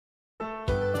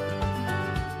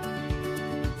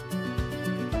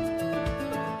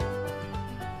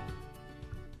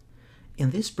In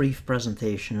this brief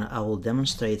presentation, I will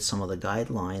demonstrate some of the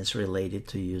guidelines related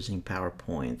to using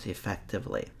PowerPoint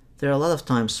effectively. There are a lot of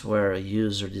times where a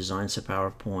user designs a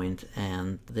PowerPoint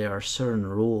and there are certain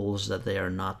rules that they are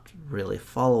not really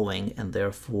following, and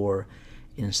therefore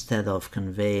instead of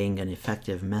conveying an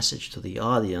effective message to the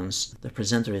audience, the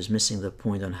presenter is missing the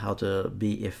point on how to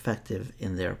be effective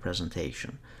in their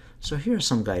presentation. So here are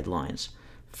some guidelines.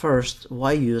 First,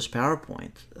 why use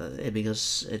PowerPoint?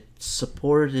 Because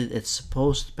PowerPoint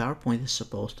is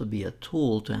supposed to be a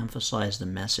tool to emphasize the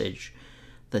message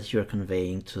that you're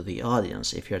conveying to the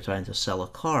audience. If you're trying to sell a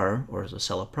car or to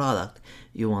sell a product,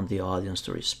 you want the audience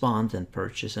to respond and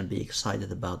purchase and be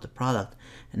excited about the product,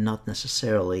 and not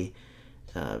necessarily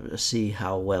see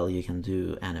how well you can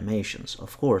do animations.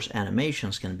 Of course,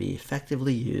 animations can be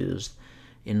effectively used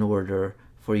in order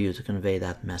for you to convey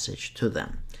that message to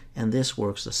them. And this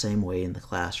works the same way in the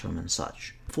classroom and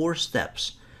such. 4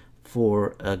 steps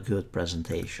for a good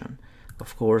presentation.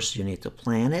 Of course, you need to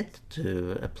plan it,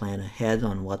 to plan ahead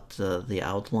on what the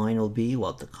outline will be,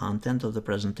 what the content of the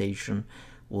presentation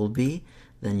will be.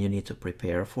 Then you need to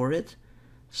prepare for it.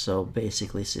 So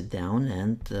basically sit down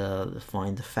and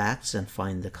find the facts and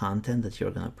find the content that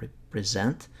you're going to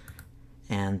present,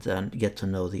 and get to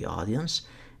know the audience.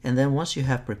 And then once you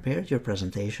have prepared your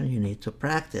presentation, you need to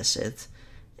practice it.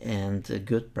 And a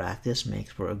good practice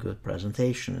makes for a good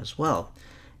presentation as well.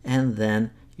 And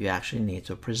then you actually need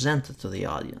to present it to the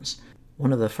audience.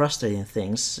 One of the frustrating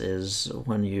things is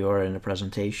when you are in a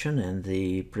presentation and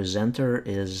the presenter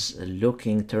is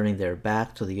turning their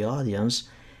back to the audience,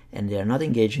 and they are not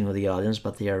engaging with the audience,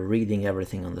 but they are reading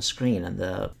everything on the screen, and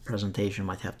the presentation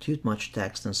might have too much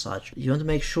text and such. You want to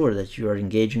make sure that you are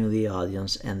engaging with the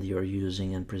audience and you're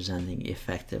using and presenting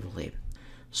effectively.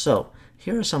 So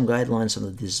here are some guidelines on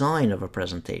the design of a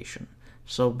presentation.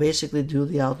 So basically do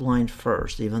the outline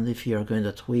first, even if you are going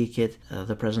to tweak it.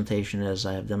 The presentation, as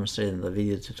I have demonstrated in the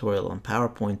video tutorial on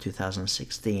PowerPoint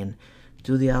 2016,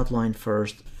 do the outline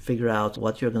first, figure out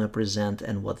what you're going to present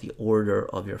and what the order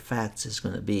of your facts is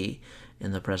going to be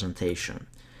in the presentation.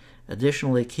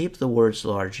 Additionally, keep the words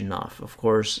large enough. Of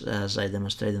course, as I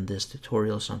demonstrated in this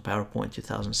tutorials on PowerPoint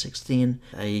 2016,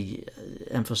 I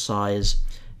emphasize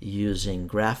using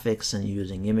graphics and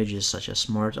using images such as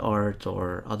smart art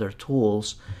or other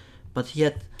tools. But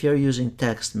yet, if you're using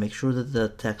text, make sure that the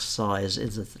text size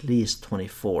is at least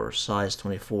 24, size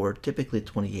 24, typically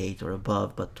 28 or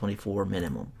above, but 24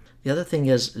 minimum. The other thing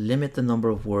is limit the number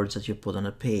of words that you put on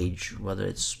a page, whether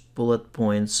it's bullet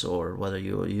points or whether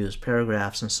you use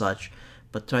paragraphs and such,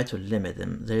 but try to limit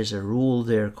them. There's a rule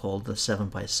there called the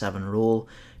 7x7 rule.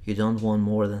 You don't want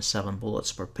more than 7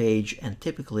 bullets per page, and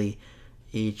typically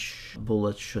each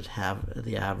bullet should have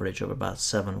the average of about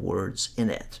 7 words in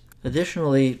it.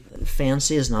 Additionally,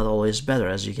 fancy is not always better.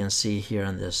 As you can see here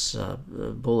in this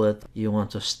bullet, you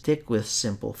want to stick with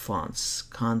simple fonts,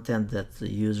 content that the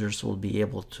users will be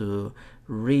able to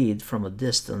read from a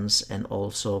distance and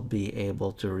also be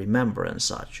able to remember and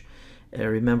such.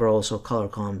 Remember also color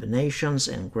combinations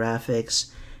and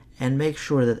graphics, and make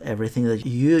sure that everything that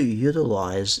you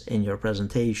utilize in your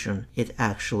presentation, it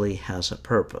actually has a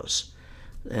purpose.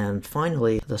 And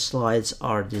finally, the slides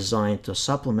are designed to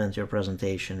supplement your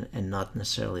presentation and not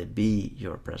necessarily be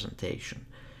your presentation.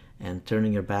 And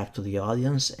turning your back to the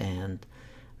audience and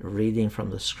reading from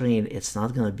the screen, it's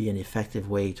not going to be an effective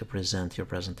way to present your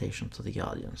presentation to the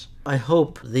audience. I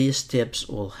hope these tips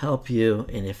will help you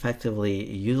in effectively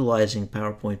utilizing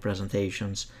PowerPoint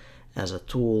presentations as a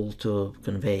tool to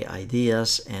convey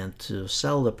ideas and to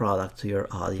sell the product to your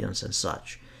audience and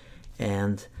such.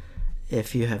 And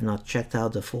if you have not checked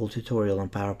out the full tutorial on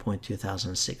PowerPoint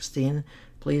 2016,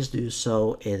 please do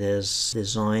so. It is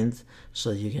designed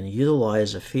so you can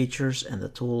utilize the features and the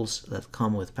tools that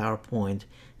come with PowerPoint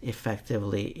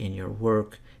effectively in your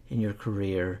work, in your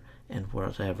career, and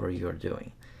whatever you're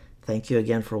doing. Thank you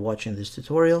again for watching this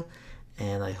tutorial,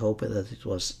 and I hope that it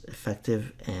was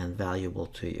effective and valuable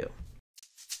to you.